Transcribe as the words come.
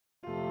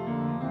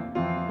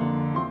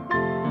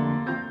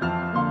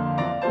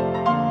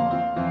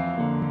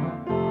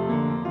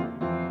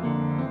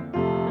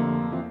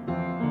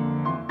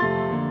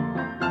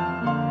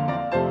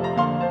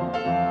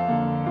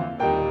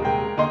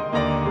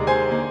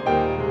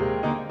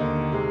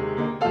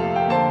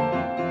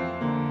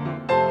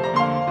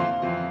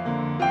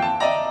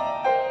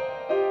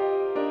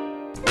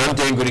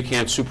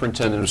Goodicant,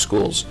 Superintendent of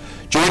Schools.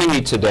 Joining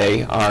me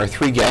today are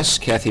three guests: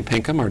 Kathy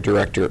Pinkham, our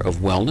Director of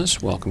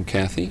Wellness. Welcome,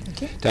 Kathy.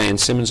 Thank you. Diane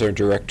Simmons, our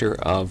Director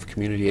of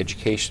Community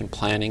Education,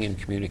 Planning, and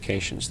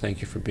Communications. Thank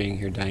you for being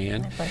here,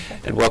 Diane. My pleasure.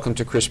 And welcome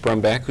to Chris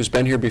Brumback, who's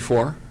been here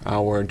before,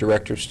 our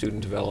Director of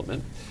Student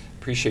Development.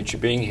 Appreciate you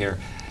being here.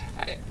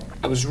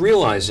 I was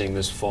realizing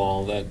this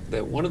fall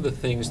that one of the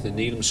things the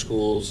Needham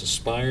Schools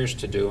aspires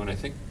to do, and I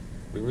think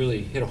we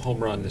really hit a home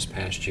run this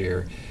past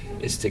year,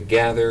 is to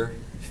gather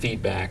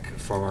feedback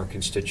from our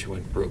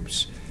constituent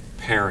groups,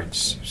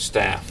 parents,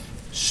 staff,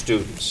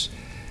 students.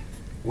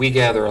 We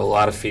gather a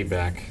lot of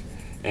feedback,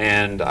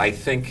 and I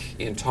think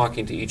in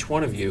talking to each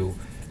one of you,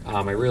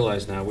 I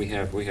realize now we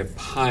have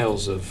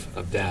piles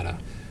of data,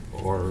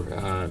 or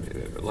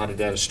a lot of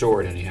data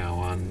stored anyhow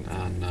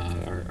on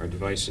our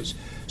devices.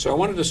 So I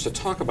wanted us to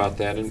talk about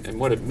that and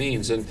what it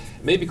means. And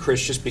maybe,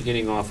 Chris, just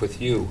beginning off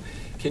with you,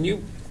 can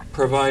you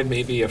provide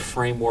maybe a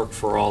framework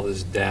for all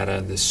this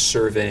data, this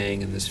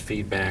surveying, and this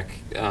feedback?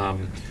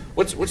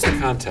 What's the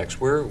context?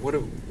 What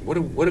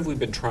have we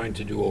been trying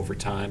to do over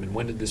time, and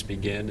when did this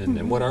begin,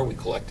 and what are we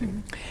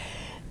collecting?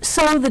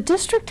 So the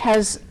district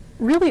has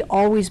really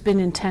always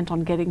been intent on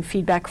getting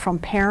feedback from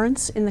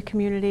parents in the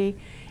community,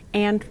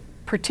 and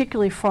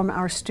particularly from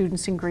our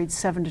students in grades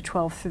 7 to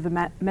 12 through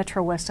the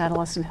Metro West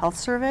Adolescent Health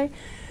Survey.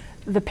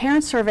 The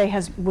parent survey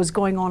was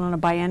going on a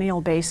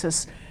biennial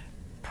basis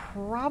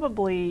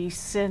probably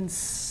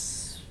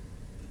since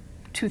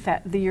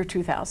the year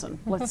 2000.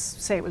 Let's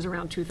say it was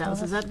around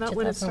 2000. Is that about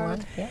when it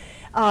started?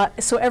 Yeah.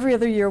 So every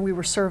other year we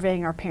were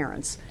surveying our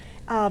parents.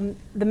 The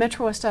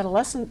Metro West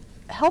Adolescent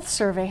Health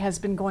Survey has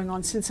been going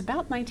on since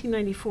about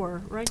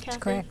 1994, right, Kathy?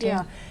 That's correct,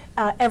 yeah.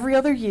 Every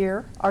other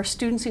year, our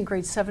students in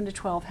grades 7 to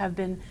 12 have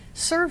been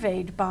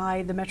surveyed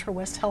by the Metro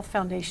West Health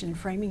Foundation in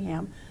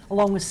Framingham,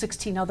 along with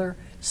 16 other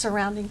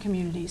surrounding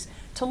communities,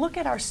 to look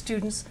at our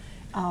students'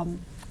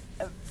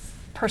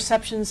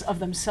 perceptions of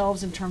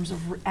themselves in terms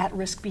of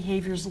at-risk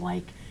behaviors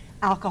like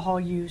alcohol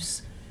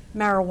use,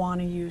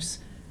 marijuana use,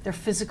 their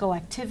physical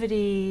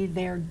activity,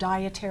 their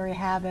dietary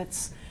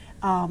habits,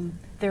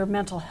 their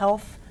mental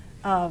health,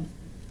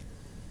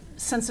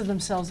 sense of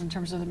themselves in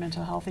terms of their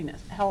mental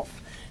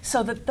health.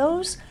 So that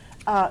those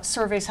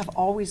surveys have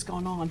always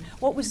gone on.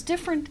 What was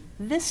different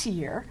this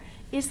year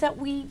is that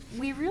we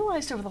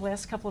realized over the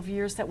last couple of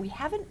years that we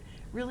haven't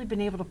really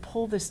been able to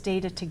pull this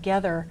data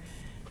together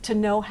to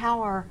know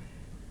how our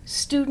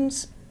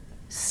students,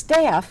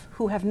 staff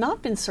who have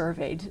not been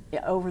surveyed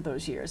over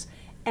those years,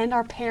 and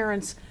our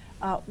parents,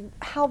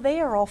 how they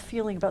are all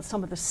feeling about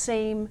some of the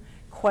same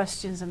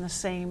questions and the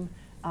same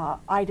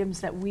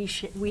items that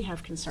we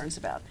have concerns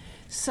about.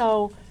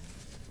 So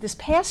this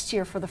past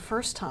year, for the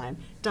first time,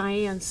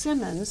 Diane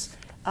Simmons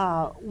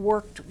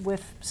worked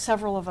with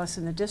several of us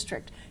in the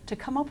district to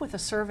come up with a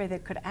survey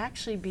that could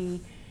actually be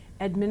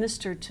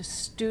administered to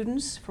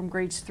students from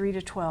grades 3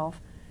 to 12,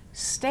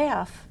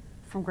 staff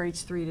from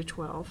grades 3 to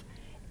 12,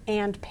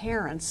 and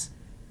parents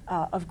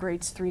of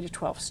grades 3 to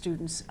 12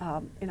 students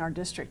in our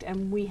district.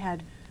 And we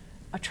had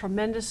a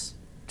tremendous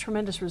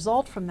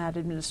result from that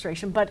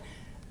administration. But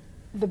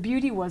the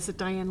beauty was that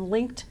Diane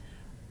linked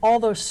all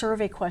those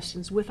survey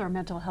questions with our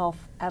mental health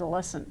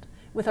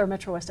with our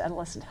Metro West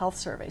Adolescent Health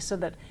Survey, so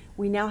that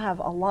we now have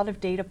a lot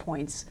of data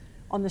points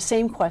on the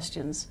same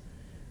questions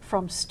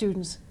from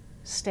students,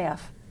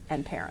 staff,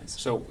 and parents.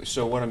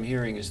 So what I'm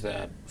hearing is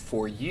that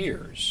for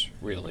years,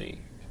 really,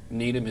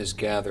 Needham has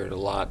gathered a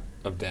lot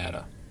of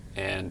data,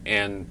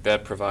 and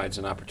that provides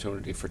an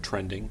opportunity for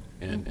trending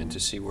and to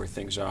see where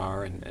things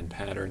are and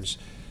patterns.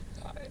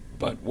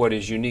 But what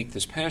is unique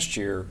this past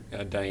year,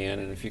 Diane,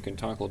 and if you can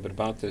talk a little bit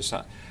about this,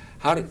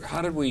 how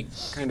did we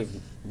kind of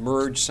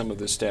merge some of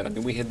this data? I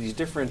mean, we had these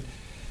different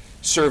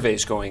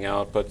surveys going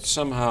out, but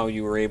somehow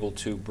you were able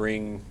to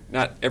bring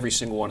not every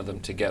single one of them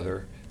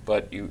together,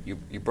 but you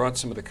brought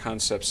some of the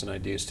concepts and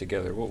ideas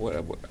together.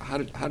 How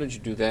did you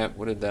do that?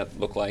 What did that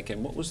look like,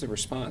 and what was the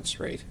response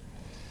rate?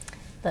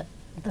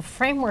 The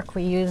framework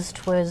we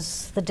used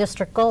was the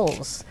district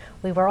goals.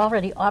 We were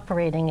already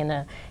operating in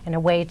a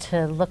way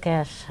to look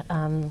at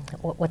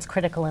what's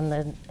critical in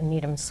the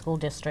Needham School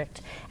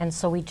District. And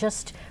so we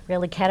just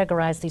really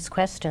categorized these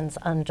questions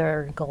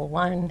under Goal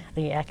 1,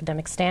 the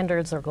academic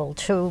standards, or Goal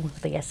 2,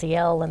 the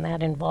SEL, and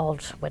that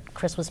involved what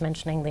Chris was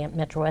mentioning, the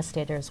Metro West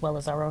data, as well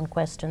as our own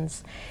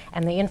questions,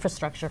 and the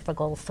infrastructure for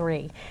Goal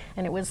 3.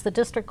 And it was the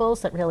district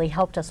goals that really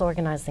helped us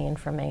organize the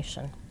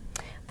information.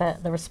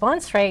 The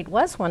response rate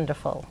was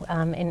wonderful.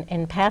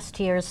 In past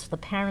years, the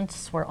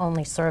parents were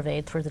only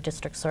surveyed through the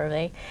district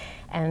survey,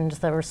 and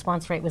the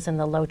response rate was in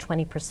the low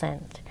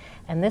 20%.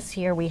 And this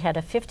year, we had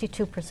a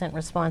 52%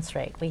 response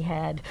rate. We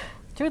had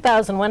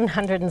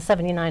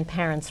 2,179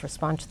 parents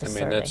respond to the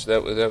survey.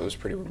 That was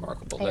pretty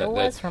remarkable. It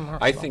was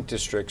remarkable. I think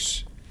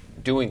districts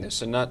doing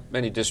this, and not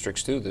many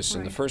districts do this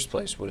in the first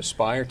place, would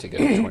aspire to get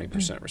a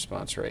 20%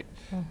 response rate.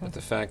 But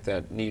the fact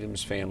that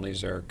Needham's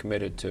families are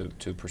committed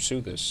to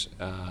pursue this,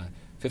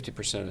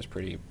 50% is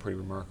pretty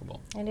remarkable.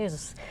 It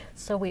is.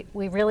 So we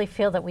really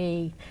feel that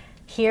we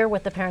hear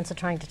what the parents are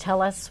trying to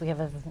tell us. We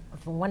have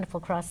a wonderful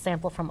cross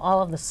sample from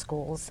all of the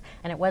schools,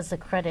 and it was a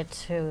credit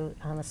to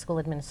the school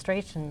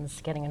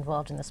administrations getting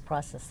involved in this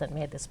process that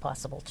made this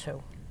possible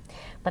too.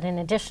 But in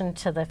addition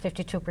to the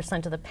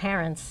 52% of the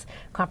parents,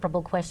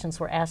 comparable questions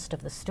were asked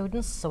of the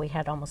students. So we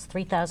had almost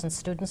 3,000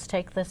 students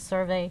take this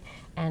survey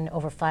and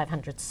over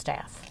 500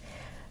 staff.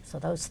 So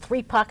those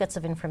 3 pockets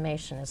of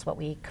information is what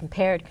we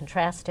compared,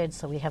 contrasted,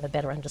 so we have a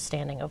better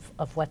understanding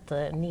of what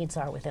the needs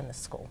are within the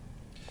school.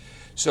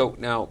 So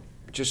now,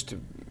 just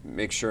to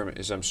make sure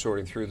as I'm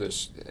sorting through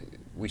this,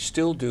 we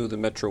still do the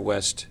Metro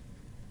West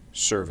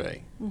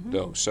survey,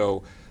 though.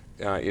 So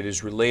it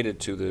is related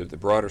to the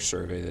broader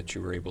survey that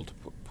you were able to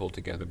pull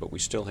together, but we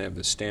still have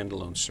the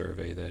standalone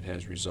survey that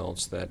has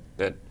results that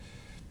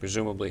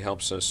presumably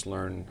helps us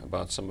learn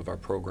about some of our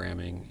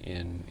programming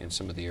in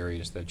some of the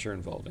areas that you're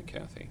involved in,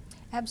 Kathy.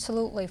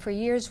 Absolutely. For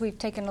years we've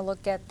taken a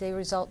look at the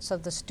results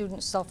of the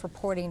student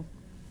self-reporting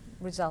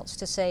results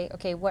to say,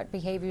 okay, what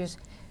behaviors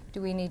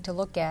do we need to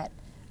look at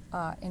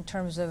in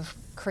terms of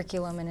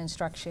curriculum and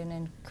instruction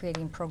and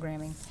creating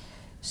programming.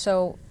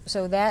 So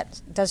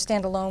that does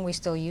stand alone. We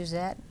still use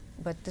that.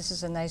 But this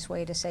is a nice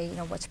way to say, you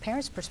know, what's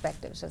parents'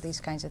 perspectives of these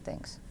kinds of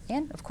things?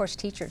 And, of course,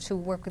 teachers who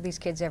work with these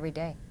kids every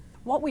day.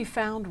 What we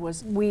found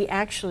was we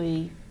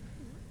actually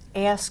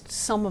asked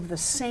some of the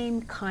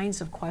same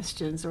kinds of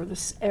questions, or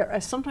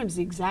sometimes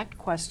the exact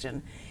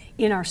question,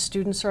 in our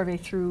student survey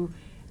through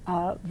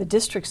the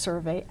district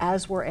survey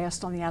as were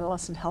asked on the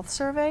adolescent health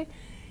survey.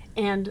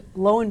 And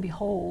lo and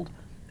behold,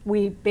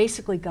 we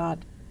basically got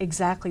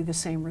exactly the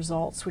same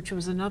results, which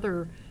was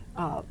another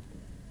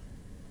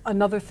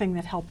thing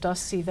that helped us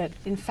see that,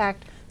 in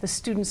fact, the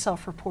student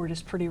self-report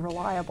is pretty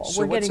reliable.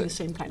 So we're getting the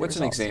same kind of results. What's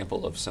an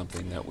example of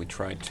something that we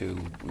tried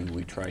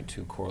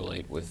to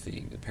correlate with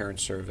the parent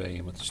survey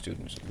and with the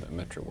students at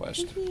Metro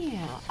West?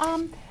 Yeah.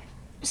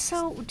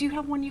 So do you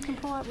have one you can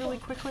pull out really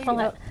quickly?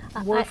 Well,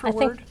 word for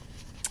word?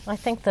 I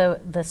think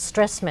the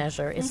stress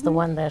measure is the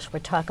one that we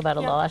talk about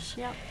a lot.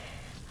 Yep.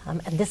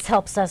 And this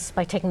helps us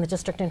by taking the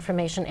district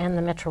information and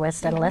the Metro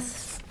West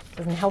adolescent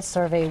health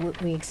survey.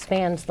 We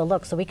expand the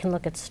look, so we can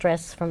look at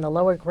stress from the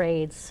lower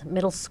grades.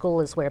 Middle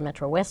school is where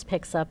Metro West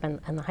picks up,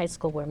 and the high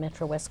school where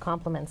Metro West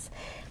complements,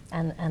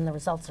 and the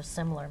results are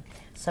similar.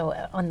 So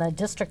on the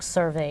district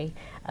survey,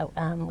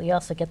 we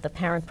also get the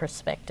parent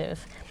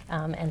perspective.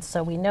 And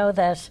so we know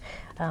that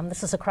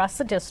this is across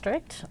the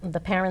district. The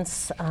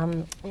parents,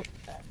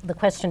 the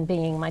question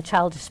being, my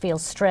child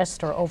feels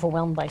stressed or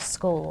overwhelmed by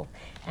school,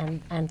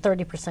 and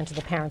 30% of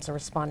the parents are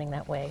responding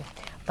that way.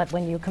 But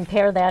when you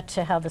compare that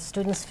to how the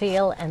students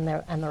feel and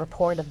the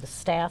report of the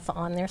staff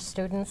on their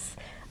students,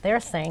 they're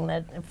saying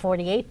that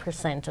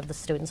 48% of the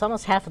students,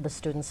 almost half of the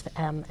students,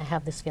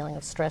 have this feeling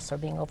of stress or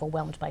being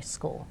overwhelmed by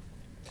school.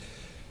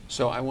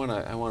 So I want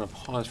to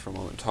pause for a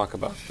moment and talk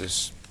about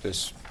this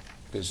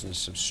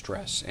business of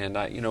stress. And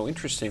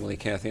interestingly,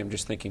 Kathy, I'm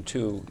just thinking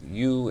too,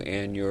 you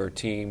and your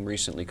team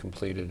recently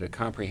completed a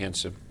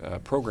comprehensive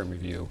program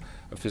review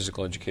of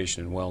physical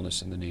education and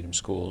wellness in the Needham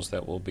schools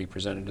that will be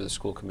presented to the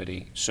school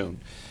committee soon.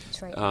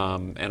 That's right.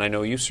 And I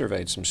know you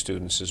surveyed some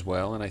students as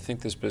well, and I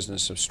think this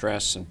business of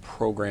stress and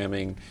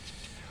programming,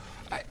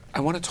 I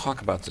want to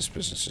talk about this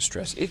business of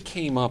stress. It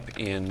came up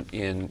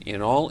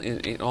in all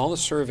the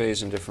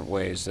surveys in different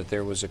ways that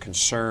there was a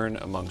concern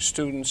among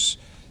students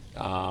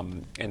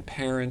and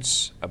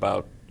parents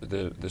about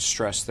the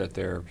stress that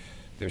their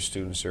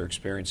students are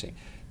experiencing.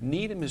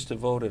 Needham has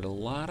devoted a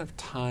lot of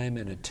time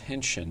and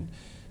attention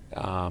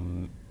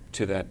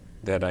to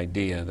that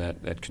idea,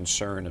 that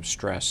concern of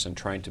stress, and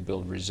trying to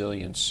build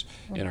resilience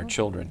in our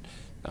children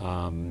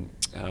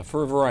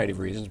for a variety of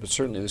reasons, but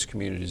certainly this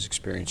community has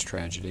experienced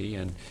tragedy,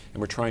 and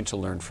we're trying to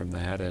learn from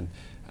that. And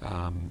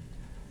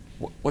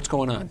what's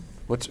going on?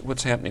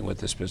 What's happening with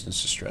this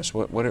business of stress?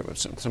 What are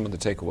some of the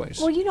takeaways?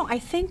 Well, I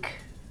think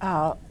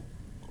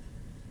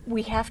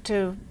we have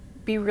to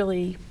be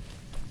really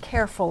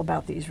careful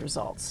about these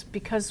results,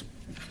 because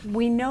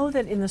we know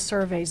that in the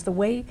surveys, the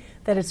way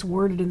that it's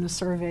worded in the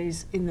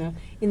surveys, in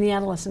the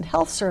adolescent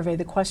health survey,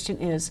 the question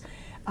is,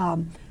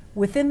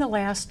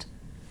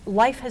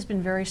 life has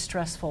been very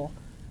stressful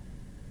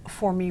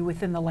for me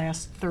within the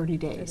last 30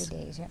 days.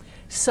 30 days, yeah.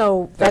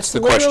 So That's the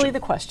literally question. the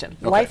question.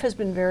 Okay. Life has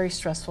been very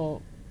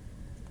stressful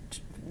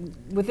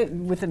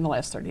within the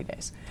last 30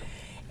 days.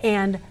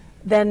 And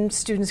then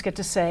students get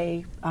to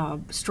say,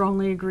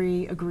 strongly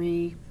agree,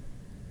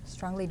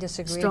 Strongly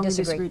disagree,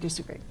 strongly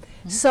disagree.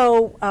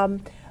 So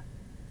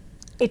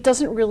it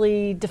doesn't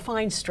really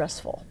define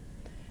stressful.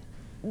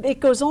 It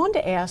goes on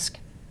to ask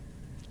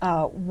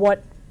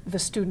what the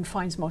student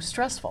finds most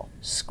stressful: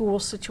 school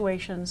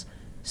situations,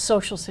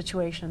 social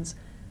situations,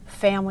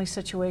 family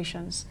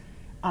situations.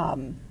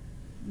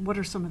 What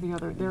are some of the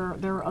other?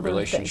 There are other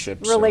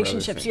Relationships. things.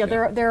 Relationships. Yeah,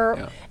 there are.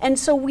 Yeah. And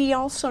so we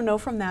also know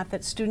from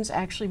that students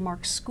actually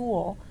mark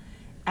school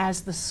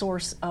as the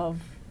source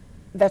of.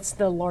 That's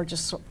the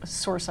largest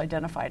source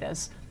identified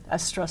as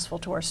stressful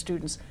to our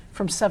students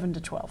from 7 to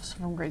 12, so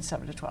from grade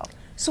 7 to 12.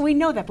 So we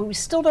know that, but we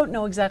still don't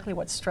know exactly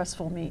what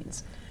stressful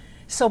means.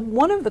 So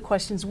one of the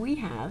questions we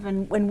have,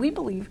 and when we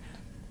believe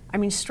I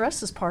mean,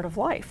 stress is part of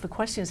life. The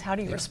question is, how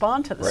do you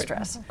respond to the Right.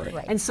 stress?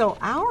 Right. And so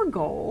our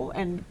goal,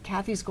 and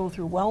Kathy's goal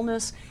through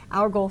wellness,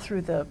 our goal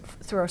through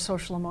our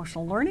social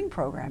emotional learning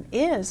program,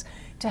 is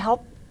to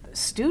help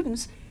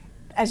students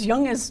as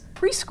young as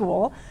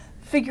preschool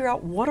figure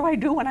out, what do I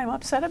do when I'm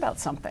upset about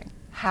something?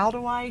 How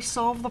do I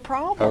solve the How do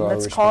problem I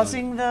that's respond?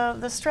 causing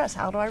the stress?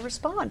 How do I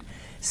respond?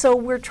 So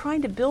we're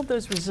trying to build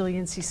those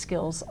resiliency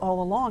skills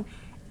all along,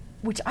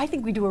 which I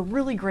think we do a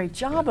really great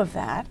job of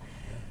that.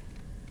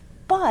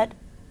 But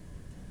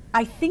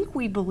I think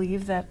we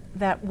believe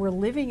that we're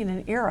living in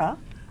an era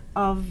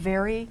of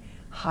very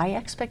high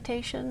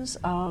expectations,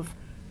 of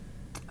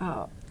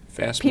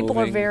Fast people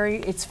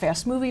moving. it's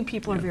fast moving,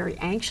 people are very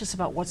anxious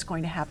about what's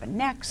going to happen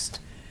next.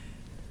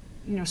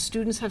 You know,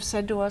 students have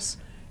said to us,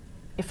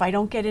 if I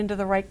don't get into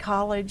the right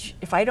college,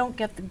 if I don't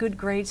get the good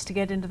grades to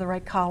get into the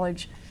right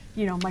college,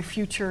 you know, my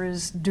future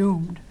is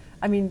doomed.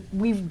 I mean,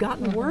 we've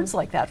gotten words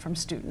like that from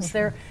students.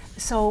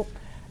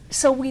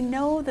 So we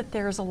know that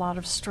there's a lot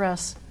of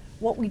stress.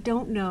 What we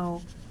don't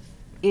know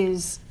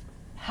is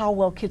how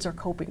well kids are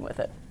coping with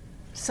it.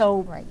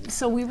 So,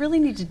 so we really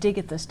need to dig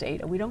at this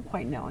data. We don't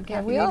quite know. And Yeah,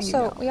 Kathy, we maybe also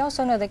you know. we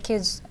also know that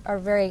kids are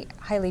very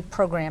highly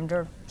programmed,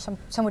 or some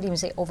would even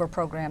say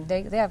over-programmed.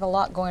 They have a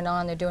lot going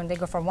on. They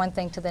go from one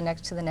thing to the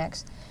next to the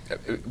next.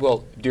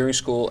 Well, during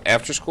school,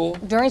 after school,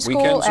 During school,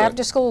 weekends,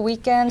 after school,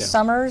 weekends, Yeah.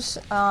 summers,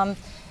 and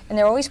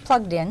they're always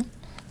plugged in.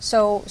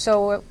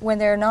 So when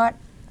they're not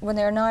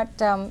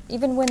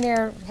even when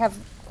they have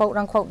quote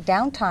unquote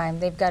downtime,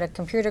 they've got a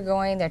computer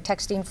going. They're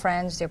texting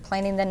friends. They're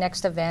planning the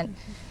next event.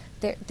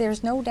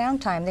 There's no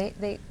downtime.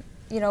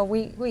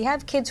 We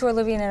have kids who are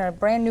living in a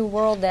brand new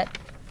world that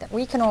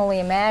we can only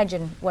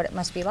imagine what it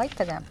must be like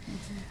for them.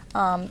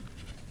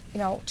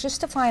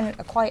 Just to find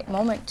a quiet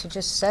moment to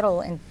just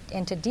settle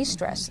and to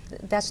de-stress,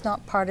 that's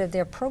not part of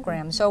their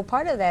program. So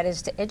part of that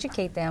is to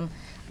educate them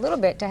a little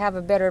bit to have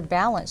a better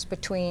balance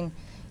between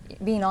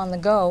being on the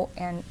go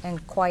and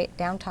quiet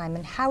downtime,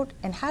 and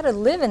how to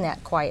live in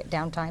that quiet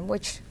downtime,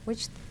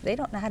 which they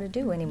don't know how to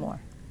do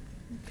anymore.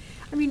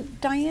 I mean,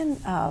 Diane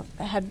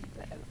had,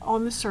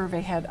 on the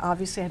survey,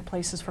 obviously had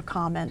places for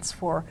comments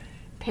for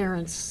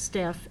parents,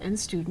 staff, and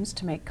students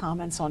to make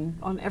comments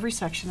on every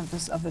section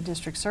of the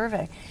district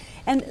survey.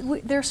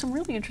 And there are some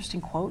really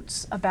interesting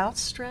quotes about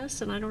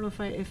stress, and I don't know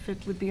if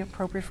it would be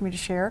appropriate for me to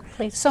share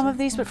Please some do. of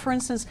these, but for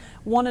instance,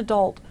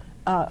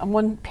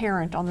 one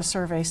parent on the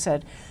survey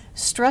said,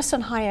 "Stress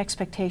and high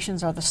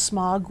expectations are the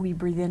smog we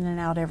breathe in and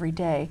out every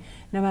day.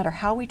 No matter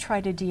how we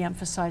try to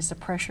de-emphasize the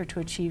pressure to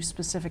achieve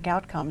specific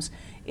outcomes,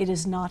 it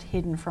is not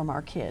hidden from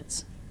our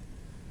kids."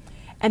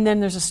 And then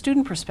there's a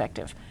student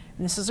perspective.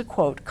 And this is a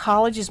quote,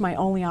 "College is my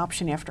only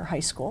option after high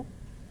school."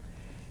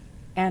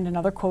 And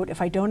another quote,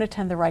 "If I don't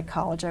attend the right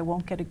college, I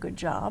won't get a good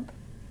job."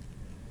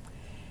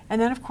 And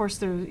then, of course,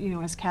 there,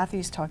 as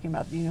Kathy's talking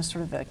about,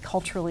 sort of the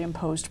culturally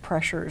imposed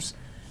pressures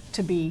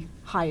to be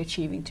high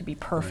achieving, to be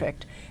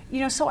perfect.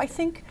 Right. So I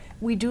think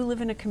we do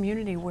live in a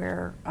community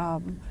where,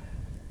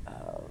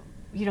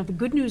 the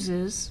good news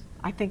is,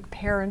 I think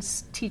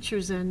parents,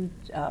 teachers, and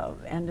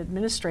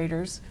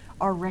administrators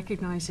are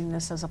recognizing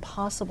this as a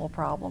possible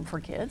problem for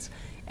kids,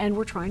 and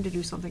we're trying to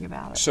do something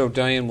about it. So,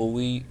 Diane, will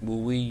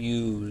we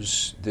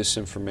use this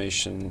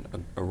information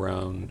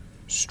around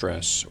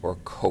stress or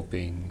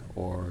coping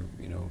or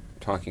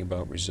talking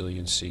about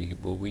resiliency?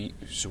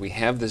 So we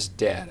have this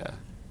data,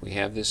 we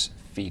have this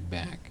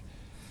feedback.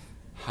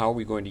 How are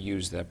we going to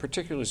use that,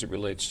 particularly as it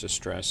relates to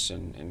stress?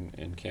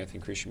 And Kathy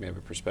and Chris, you may have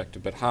a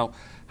perspective, but how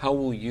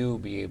will you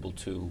be able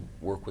to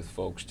work with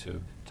folks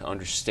to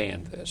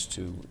understand this,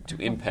 to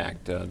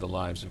impact the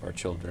lives of our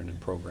children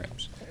and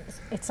programs?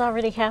 It's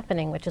already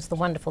happening, which is the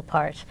wonderful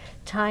part.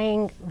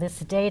 Tying this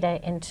data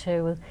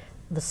into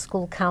the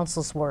school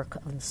council's work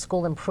of the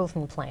school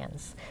improvement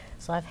plans.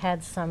 So I've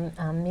had some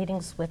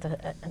meetings with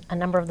a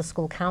number of the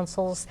school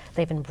councils.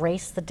 They've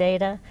embraced the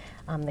data.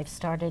 They've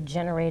started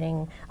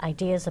generating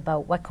ideas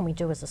about what can we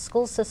do as a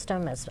school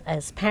system,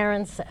 as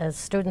parents, as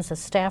students, as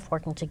staff,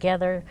 working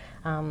together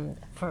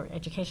for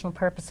educational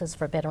purposes,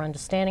 for a better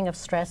understanding of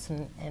stress,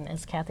 and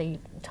as Kathy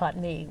taught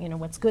me,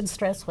 what's good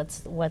stress,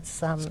 what's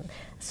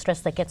stress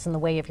that gets in the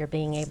way of your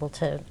being able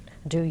to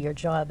do your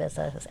job as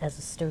a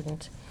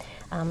student.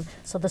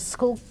 So the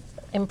school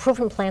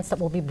improvement plans that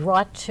will be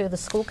brought to the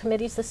school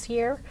committees this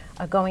year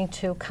are going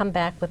to come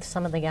back with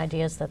some of the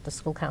ideas that the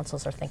school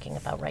councils are thinking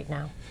about right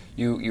now.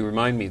 You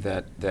remind me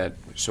that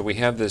so we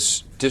have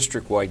this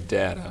district-wide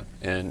data,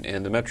 and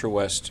the Metro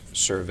West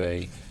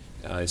survey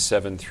is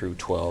 7 through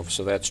 12,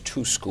 so that's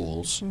 2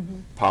 schools,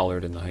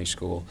 Pollard and the high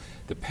school.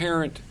 The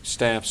parent,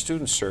 staff,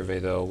 student survey,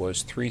 though,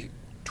 was 3,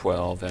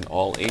 12, and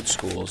all 8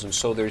 schools, and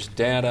so there's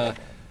data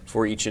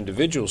for each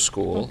individual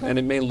school, and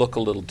it may look a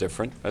little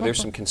different.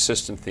 There's some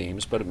consistent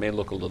themes, but it may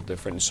look a little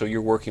different. And so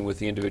you're working with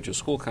the individual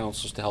school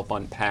councils to help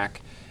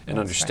unpack and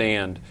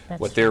understand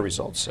what their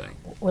results say.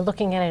 We're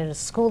looking at it at a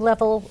school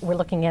level. We're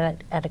looking at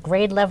it at a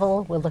grade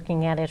level. We're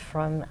looking at it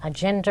from a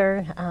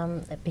gender,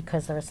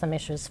 because there are some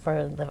issues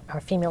for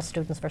our female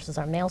students versus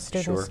our male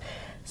students. Sure.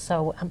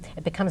 So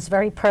it becomes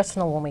very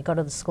personal when we go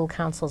to the school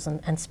councils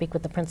and speak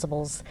with the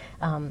principals,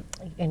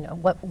 you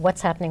know,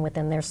 what's happening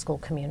within their school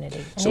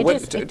community. And So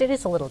it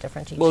is a little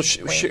different each Well,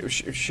 way.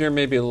 share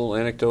maybe a little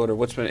anecdote, or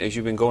what's been, as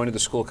you've been going to the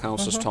school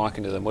councils,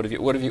 talking to them. What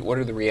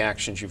are the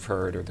reactions you've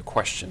heard, or the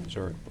questions,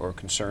 or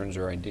concerns,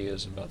 or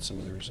ideas about some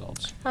of the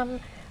results?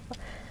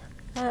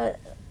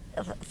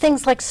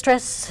 Things like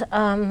stress,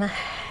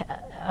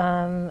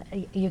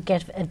 you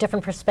get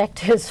different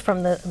perspectives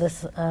from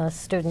the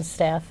student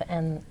staff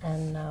and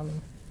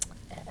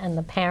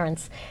the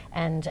parents.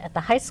 And at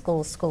the high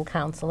school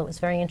council, it was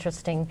very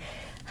interesting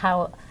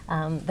how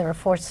there were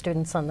 4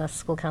 students on the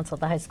school council at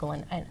the high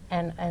school,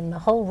 and the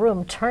whole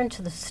room turned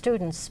to the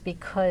students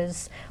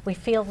because we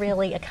feel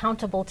really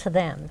accountable to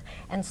them.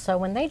 And so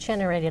when they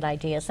generated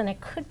ideas, and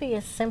it could be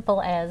as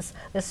simple as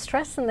the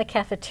stress in the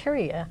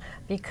cafeteria,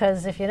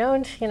 because if you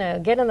don't, you know,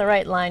 get in the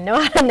right line,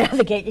 know how to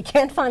navigate, you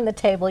can't find the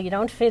table, you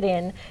don't fit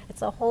in.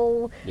 It's a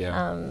whole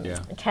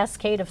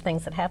cascade of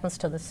things that happens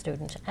to the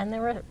student. And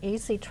there were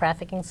easy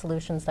trafficking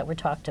solutions that were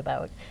talked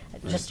about,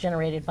 just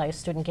generated by a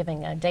student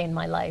giving a day in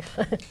my life.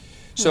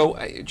 So,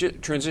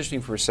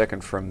 transitioning for a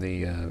second from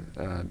the,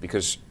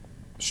 because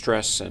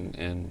stress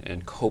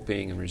and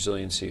coping and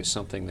resiliency is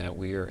something that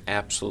we are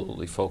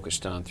absolutely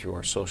focused on through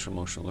our social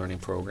emotional learning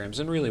programs,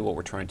 and really what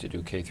we're trying to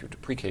do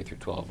pre-K through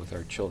 12 with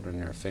our children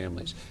and our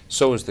families.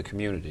 So is the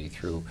community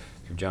through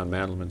John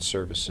Madelman's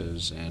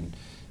services and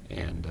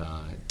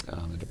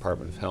the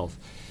Department of Health.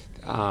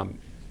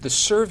 The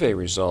survey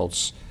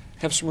results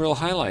have some real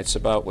highlights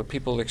about what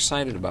people are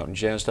excited about and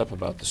jazzed up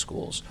about the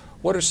schools.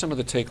 What are some of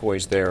the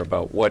takeaways there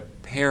about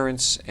what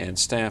parents and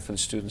staff and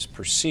students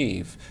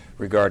perceive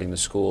regarding the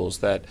schools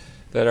that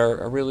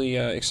are really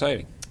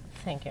exciting?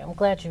 Thank you. I'm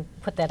glad you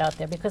put that out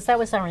there because that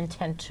was our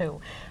intent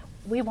too.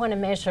 We want to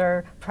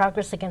measure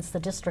progress against the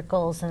district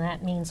goals, and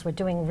that means we're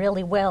doing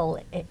really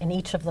well in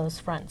each of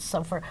those fronts.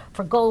 So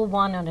for Goal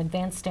 1 on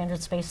advanced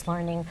standards-based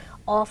learning,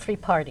 all 3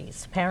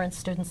 parties, parents,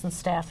 students, and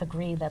staff,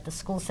 agree that the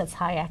school sets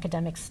high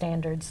academic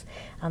standards.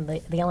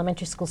 The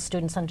elementary school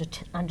students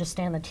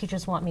understand that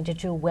teachers want me to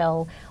do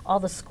well. All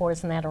the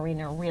scores in that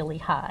arena are really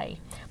high.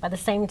 By the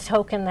same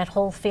token, that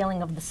whole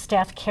feeling of the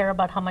staff care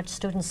about how much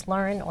students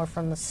learn, or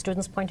from the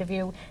student's point of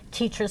view,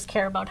 teachers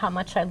care about how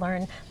much I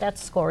learn, that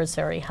score is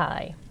very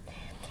high.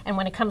 And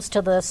when it comes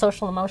to the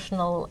social,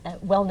 emotional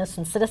wellness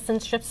and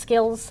citizenship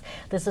skills,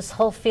 there's this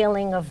whole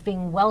feeling of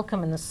being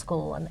welcome in the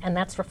school, and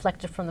that's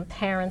reflected from the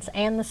parents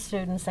and the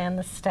students and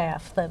the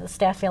staff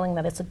feeling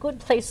that it's a good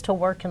place to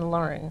work and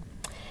learn.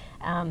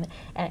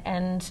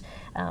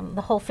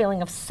 The whole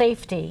feeling of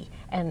safety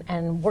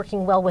and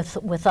working well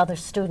with other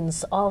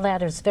students, all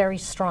that is very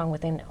strong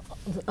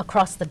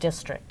across the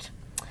district.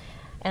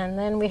 And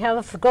then we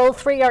have for Goal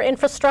 3, our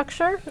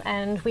infrastructure,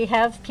 and we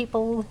have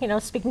people, you know,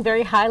 speaking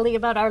very highly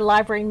about our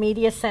library and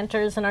media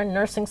centers and our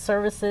nursing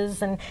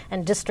services and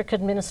district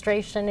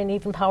administration and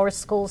even power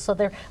schools. So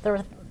there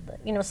are,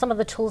 you know, some of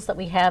the tools that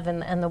we have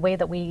and the way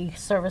that we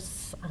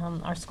service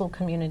our school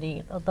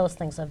community, those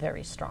things are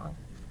very strong.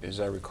 As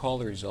I recall,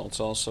 the results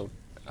also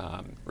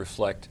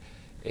reflect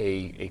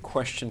a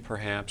question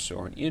perhaps,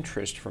 or an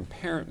interest from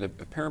the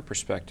parent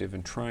perspective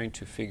in trying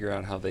to figure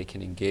out how they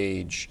can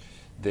engage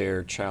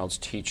their child's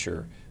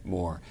teacher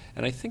more.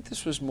 And I think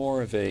this was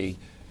more of a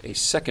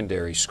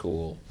secondary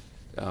school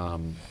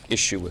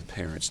issue with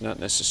parents, not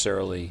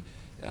necessarily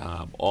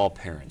all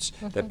parents.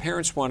 That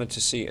parents wanted to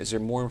see, is there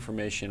more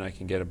information I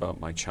can get about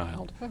my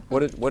child?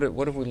 What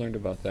have we learned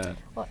about that?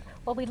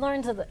 Well, we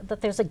learned that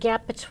there's a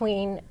gap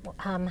between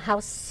how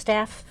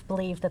staff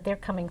believe that they're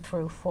coming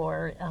through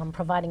for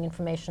providing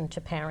information to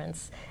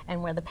parents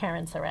and where the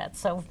parents are at.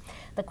 So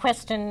the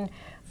question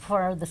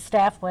for the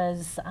staff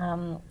was,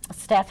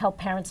 staff help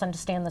parents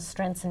understand the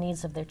strengths and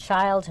needs of their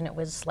child, and it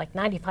was like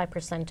 95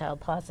 percentile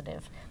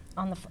positive.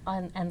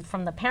 And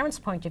from the parents'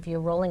 point of view,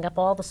 rolling up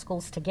all the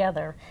schools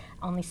together,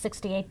 only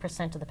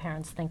 68% of the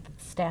parents think that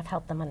the staff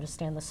help them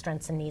understand the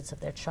strengths and needs of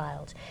their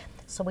child.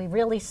 So we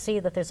really see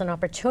that there's an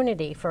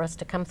opportunity for us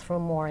to come through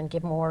more and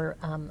give more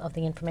of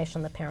the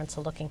information the parents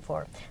are looking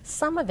for.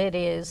 Some of it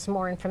is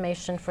more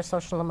information for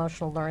social and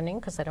emotional learning,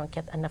 because I don't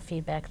get enough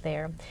feedback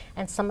there.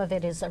 And some of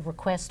it is a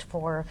request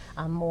for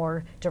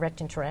more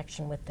direct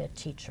interaction with the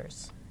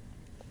teachers.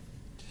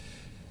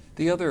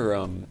 The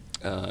other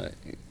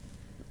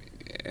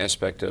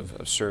aspect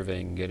of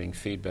surveying, getting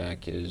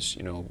feedback, is,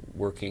 you know,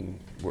 working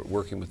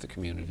with the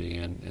community,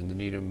 and the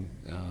Needham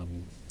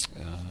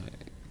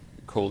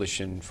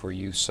Coalition for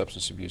Youth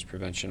Substance Abuse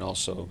Prevention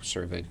also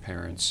surveyed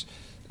parents.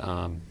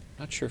 Not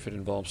sure if it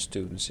involved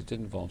students. It did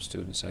involve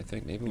students, I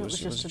think. Maybe it was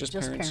just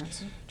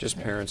parents. Just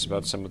parents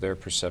about some of their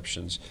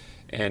perceptions.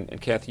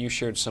 And Kathy, you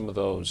shared some of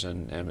those,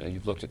 and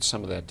you've looked at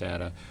some of that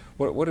data.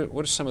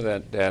 What is some of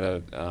that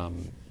data?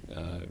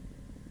 What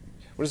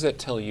does that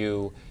tell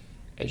you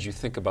as you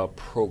think about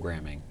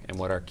programming and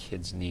what our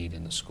kids need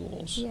in the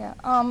schools? Yeah,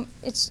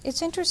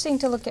 it's interesting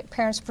to look at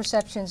parents'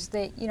 perceptions.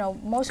 They, you know,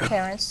 most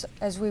parents,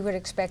 as we would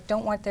expect,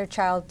 don't want their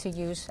child to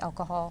use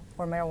alcohol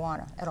or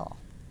marijuana at all.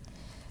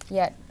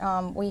 Yet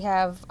we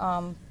have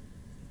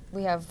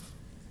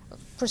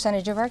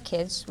percentage of our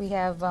kids. We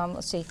have,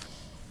 let's see,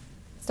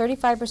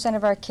 35%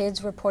 of our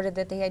kids reported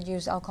that they had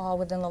used alcohol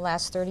within the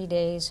last 30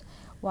 days,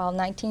 while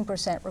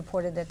 19%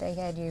 reported that they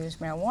had used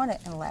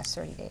marijuana in the last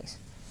 30 days.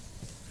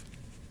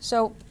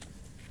 So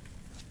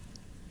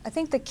I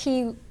think the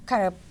key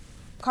kind of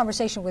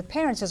conversation with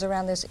parents is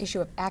around this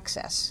issue of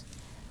access.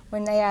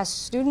 When they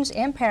asked students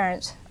and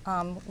parents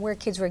where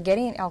kids were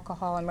getting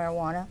alcohol and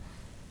marijuana,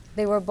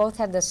 they were both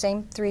had the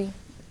same three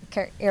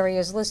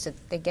areas listed.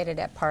 They get it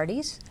at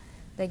parties,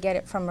 they get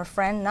it from a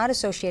friend not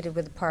associated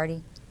with the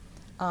party,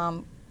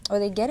 or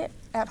they get it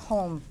at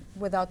home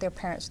without their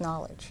parents'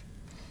 knowledge.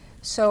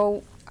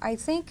 So I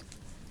think,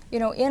 you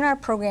know, in our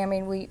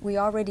programming, we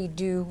already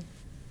do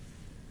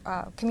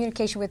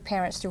communication with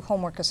parents through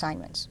homework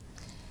assignments.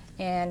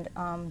 And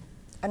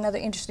another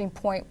interesting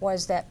point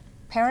was that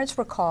parents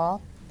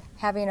recall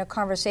having a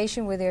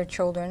conversation with their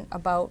children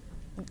about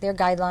their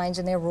guidelines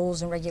and their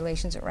rules and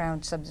regulations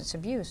around substance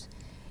abuse.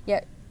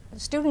 Yet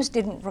students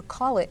didn't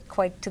recall it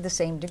quite to the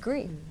same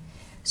degree.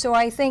 So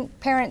I think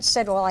parents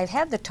said, well, I've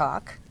had the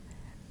talk,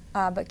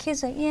 but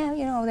kids say, yeah,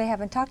 you know, they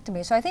haven't talked to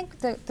me. So I think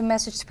the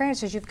message to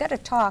parents is you've got to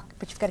talk,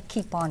 but you've got to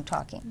keep on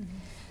talking.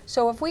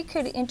 So if we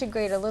could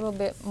integrate a little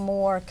bit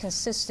more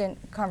consistent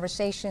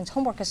conversations,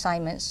 homework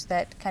assignments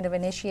that kind of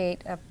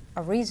initiate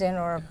a reason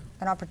or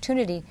an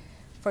opportunity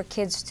for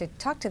kids to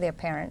talk to their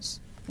parents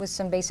with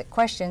some basic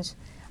questions,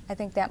 I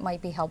think that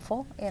might be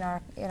helpful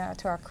to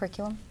our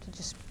curriculum, to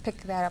just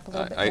pick that up a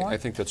little bit more. I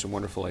think that's a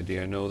wonderful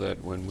idea. I know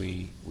that when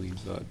we've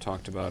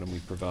talked about and we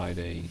provide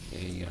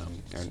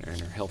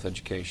our health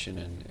education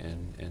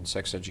and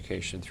sex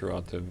education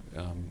throughout the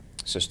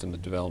system, the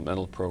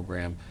developmental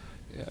program,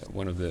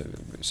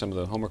 some of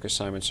the homework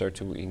assignments are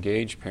to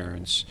engage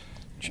parents,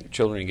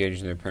 children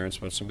engaging their parents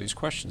about some of these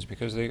questions,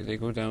 because they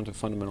go down to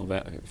fundamental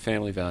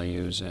family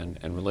values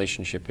and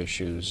relationship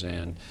issues,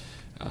 and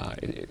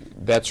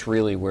that's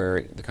really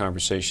where the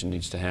conversation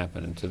needs to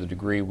happen. And to the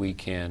degree we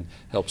can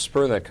help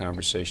spur that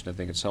conversation, I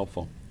think it's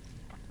helpful.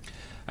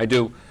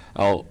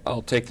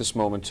 I'll take this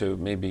moment to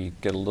maybe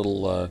get a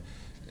little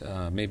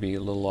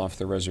off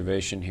the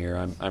reservation here.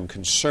 I'm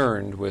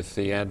concerned with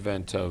the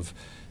advent of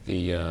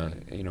the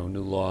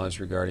new laws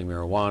regarding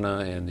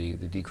marijuana and the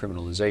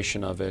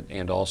decriminalization of it,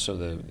 and also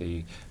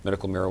the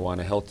medical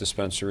marijuana health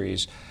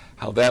dispensaries,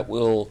 how that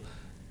will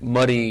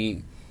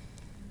muddy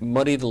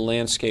the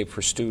landscape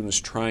for students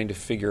trying to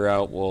figure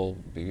out, well,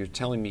 you're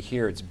telling me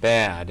here it's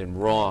bad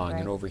and wrong,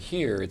 and over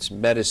here it's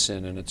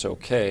medicine and it's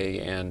okay,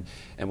 and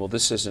well,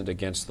 this isn't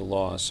against the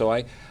law. So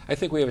I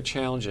think we have a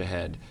challenge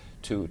ahead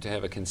to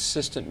have a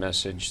consistent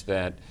message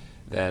that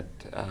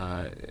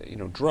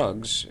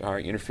drugs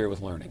interfere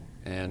with learning,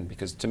 and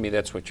because to me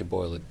that's what you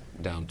boil it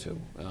down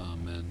to.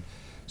 And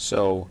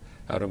so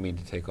I don't mean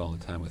to take all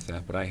the time with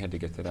that, but I had to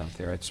get that out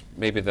there.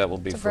 Maybe that will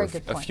be for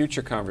a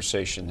future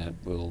conversation that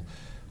we'll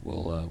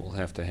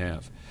have to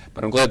have.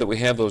 But I'm glad that we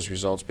have those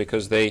results,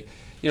 because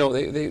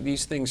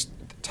these things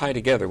tie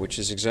together, which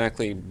is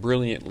exactly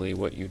brilliantly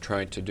what you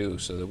tried to do,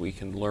 so that we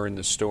can learn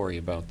the story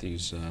about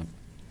these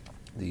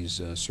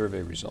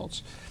survey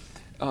results.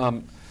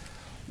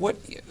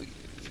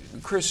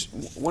 Chris,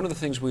 one of the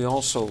things we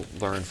also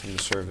learned from the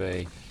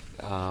survey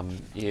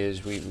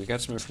is we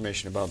got some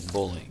information about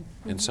bullying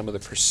and some of the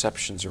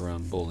perceptions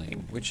around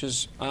bullying, which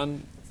is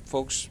on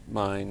folks'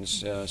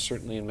 minds,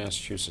 certainly in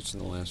Massachusetts in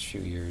the last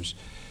few years.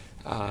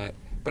 But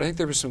I think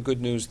there was some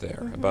good news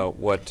there about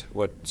what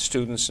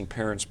students and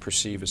parents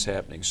perceive as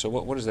happening. So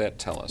what does that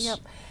tell us?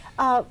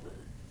 Yep.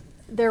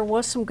 There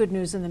was some good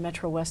news in the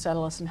Metro West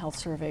Adolescent Health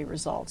Survey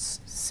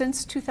results.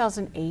 Since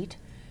 2008,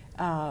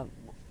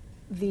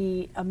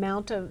 the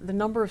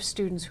number of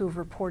students who have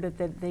reported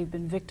that they've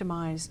been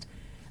victimized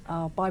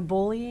by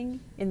bullying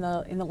in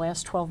the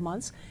last 12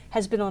 months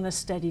has been on a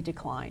steady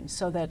decline,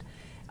 so that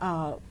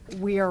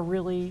we are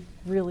really,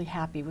 really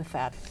happy with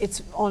that.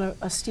 It's on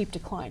a steep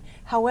decline.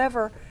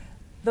 However,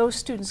 those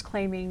students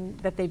claiming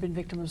that they've been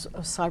victims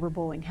of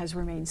cyberbullying has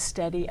remained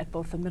steady at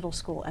both the middle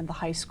school and the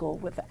high school,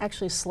 with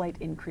actually a slight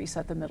increase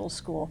at the middle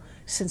school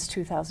since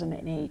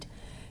 2008.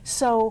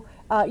 So,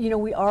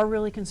 we are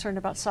really concerned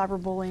about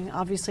cyberbullying.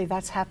 Obviously,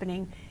 that's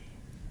happening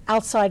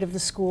outside of the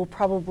school,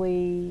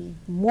 probably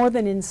more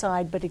than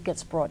inside, but it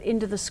gets brought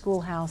into the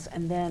schoolhouse,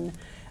 and then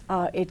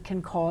it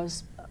can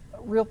cause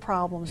real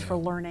problems for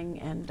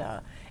learning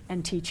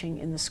and teaching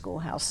in the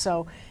schoolhouse.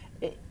 So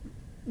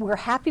we're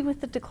happy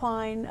with the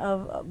decline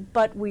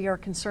but we are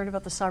concerned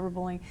about the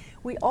cyberbullying.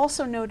 We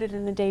also noted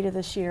in the data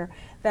this year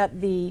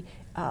that the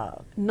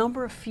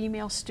number of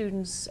female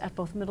students at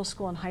both middle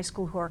school and high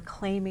school who are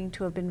claiming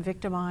to have been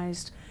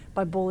victimized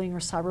by bullying or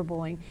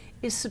cyberbullying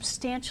is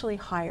substantially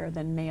higher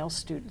than male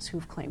students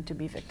who've claimed to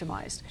be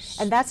victimized.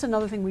 And that's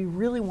another thing we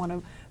really want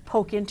to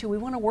poke into. We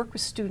want to work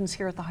with students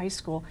here at the high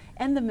school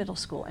and the middle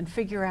school and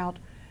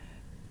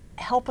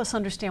help us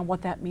understand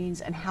what that means,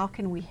 and how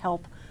can we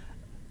help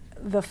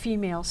the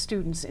female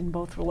students in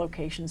both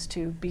locations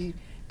to be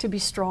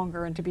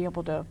stronger and to be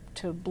able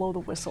to blow the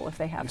whistle if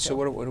they have to. So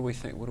what do we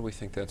think? What do we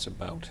think that's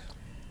about?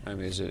 I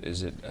mean, is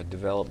it a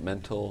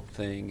developmental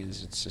thing?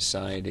 Is it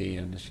society,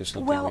 and it's just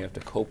something Well, we have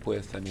to cope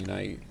with? I mean,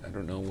 I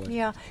don't know what.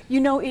 Yeah, you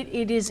know,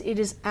 it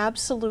is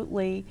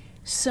absolutely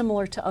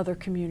similar to other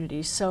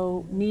communities.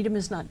 So Needham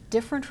is not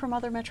different from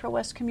other Metro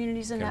West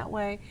communities in Okay. that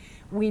way.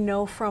 We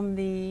know from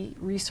the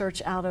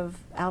research out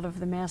of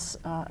the Mass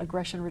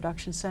Aggression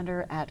Reduction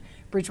Center at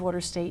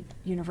Bridgewater State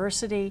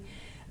University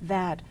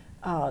that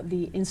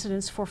the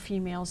incidence for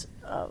females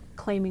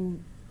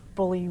claiming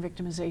bullying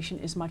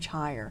victimization is much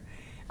higher.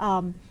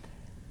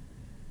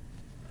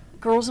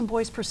 Girls and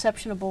boys'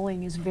 perception of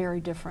bullying is very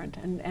different,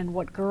 and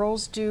what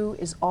girls do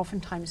is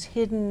oftentimes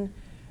hidden,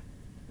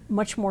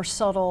 much more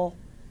subtle,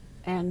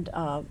 and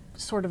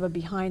sort of a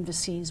behind the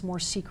scenes, more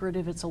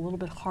secretive. It's a little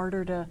bit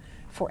harder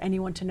for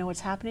anyone to know what's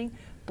happening.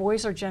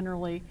 Boys are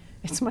generally,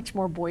 it's much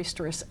more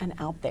boisterous and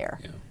out there.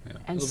 Yeah, yeah.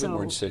 And a little bit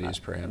more insidious,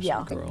 perhaps,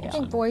 yeah. than girls. I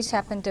think and- boys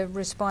happen to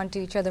respond to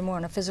each other more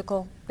on a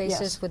physical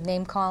basis Yes. with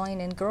name calling,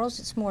 and girls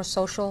it's more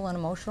social and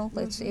emotional.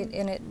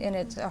 And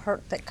it's a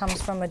hurt that comes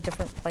from a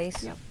different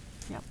place. Yep,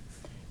 yep.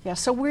 Yeah,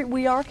 so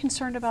we are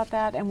concerned about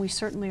that, and we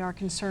certainly are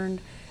concerned,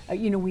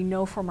 you know, we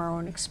know from our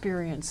own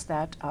experience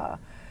that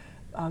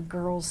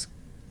girls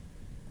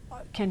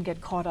can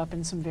get caught up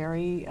in some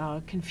very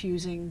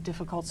confusing,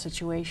 difficult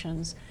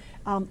situations.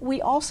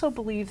 We also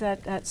believe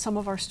that some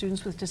of our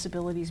students with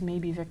disabilities may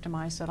be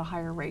victimized at a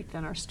higher rate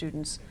than our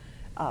students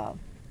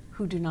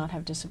who do not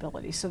have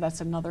disabilities. So that's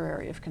another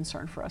area of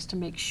concern for us, to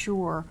make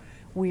sure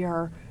we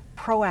are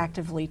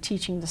proactively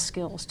teaching the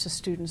skills to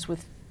students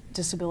with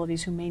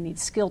disabilities who may need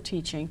skill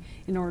teaching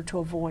in order to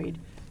avoid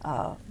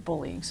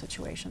bullying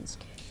situations.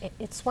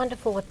 It's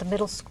wonderful what the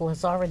middle school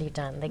has already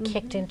done. They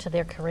kicked into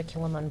their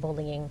curriculum on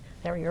bullying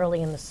very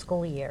early in the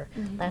school year.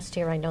 Last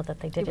year I know that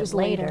they did It was it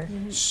later.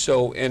 later.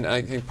 So, and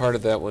I think part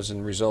of that was as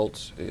a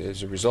result It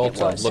of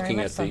was. looking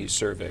Very at much the so.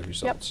 survey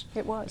results.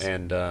 It was.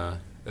 And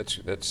that's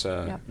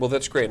Yep. well,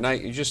 that's great.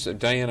 And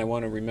Diane, I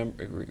want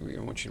to I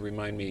want you to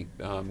remind me.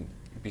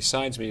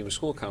 Besides meeting with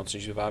school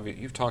counselors,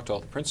 you've talked to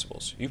all the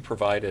principals. You've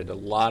provided a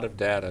lot of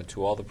data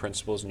to all the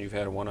principals, and you've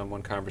had a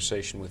one-on-one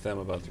conversation with them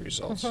about the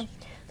results.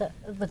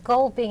 The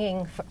goal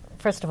being,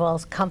 first of all,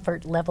 is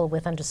comfort level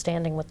with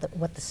understanding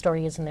what the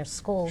story is in their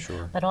school,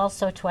 Sure. but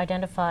also to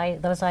identify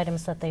those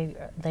items that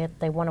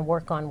they want to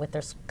work on with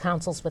their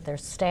councils, with their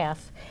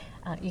staff.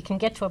 You can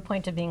get to a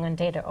point of being on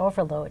data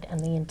overload, and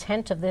the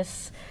intent of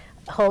this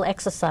whole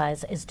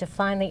exercise is to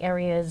find the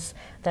areas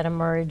that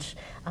emerge.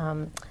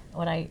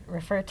 What I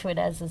refer to it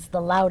as is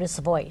the loudest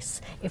voice.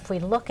 If we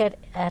look at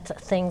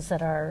things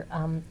that are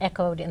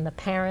echoed in the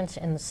parent,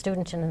 in the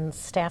student, and in the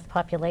staff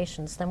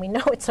populations, then we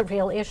know it's a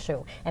real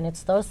issue. And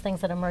it's those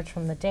things that emerge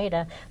from the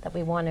data that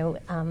we want to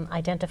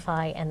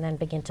identify and then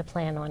begin to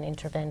plan on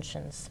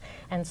interventions.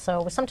 And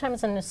so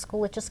sometimes in a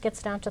school it just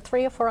gets down to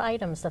 3 or 4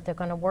 items that they're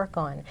going to work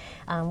on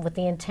with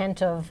the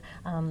intent of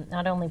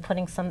not only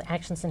putting some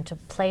actions into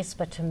place,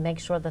 but to make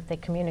sure that they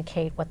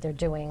communicate what they're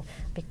doing,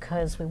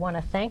 because we want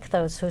to thank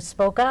those who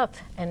spoke up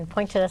and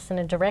pointed us in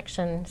a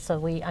direction so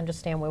we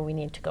understand where we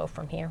need to go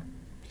from here.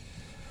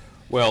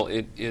 Well,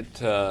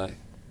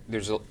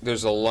 there's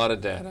a lot of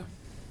data,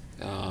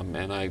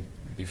 and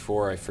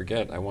before I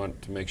forget, I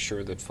want to make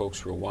sure that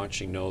folks who are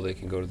watching know they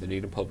can go to the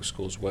Needham Public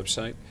Schools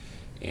website,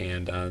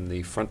 and on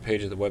the front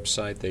page of the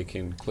website they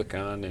can click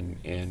on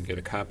and get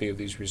a copy of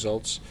these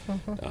results.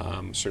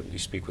 Certainly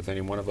speak with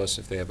any one of us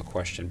if they have a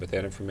question, but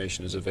that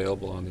information is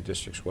available on the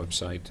district's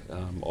website,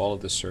 all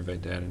of the survey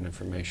data and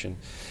information.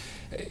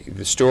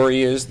 The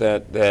story is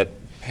that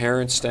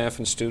parents, staff,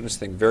 and students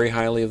think very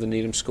highly of the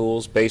Needham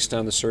schools based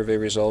on the survey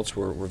results.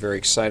 We're very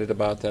excited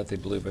about that. They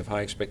believe we have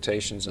high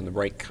expectations and the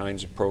right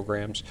kinds of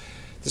programs.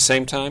 At the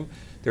same time,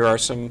 there are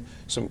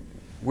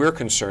we're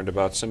concerned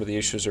about some of the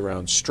issues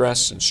around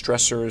stress and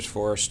stressors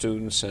for our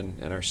students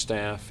and our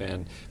staff,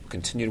 and we'll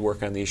continue to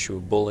work on the issue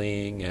of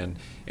bullying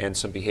and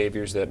some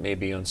behaviors that may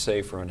be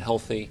unsafe or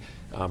unhealthy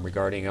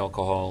regarding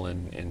alcohol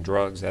and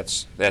drugs.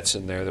 That's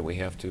in there that we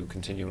have to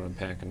continue to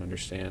unpack and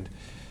understand.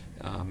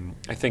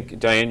 I think,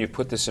 Diane, you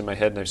put this in my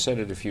head, and I've said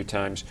it a few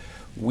times.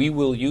 We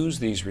will use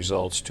these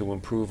results to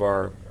improve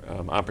our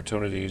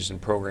opportunities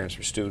and programs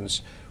for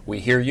students. We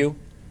hear you.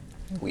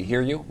 We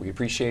hear you. We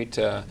appreciate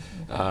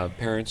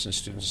parents and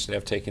students and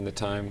staff taking the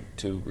time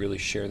to really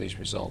share these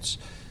results.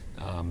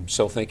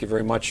 So thank you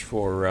very much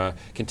for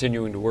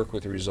continuing to work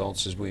with the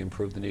results as we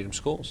improve the Needham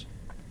schools.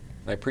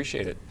 I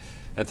appreciate it.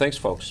 And thanks,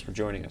 folks, for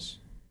joining us.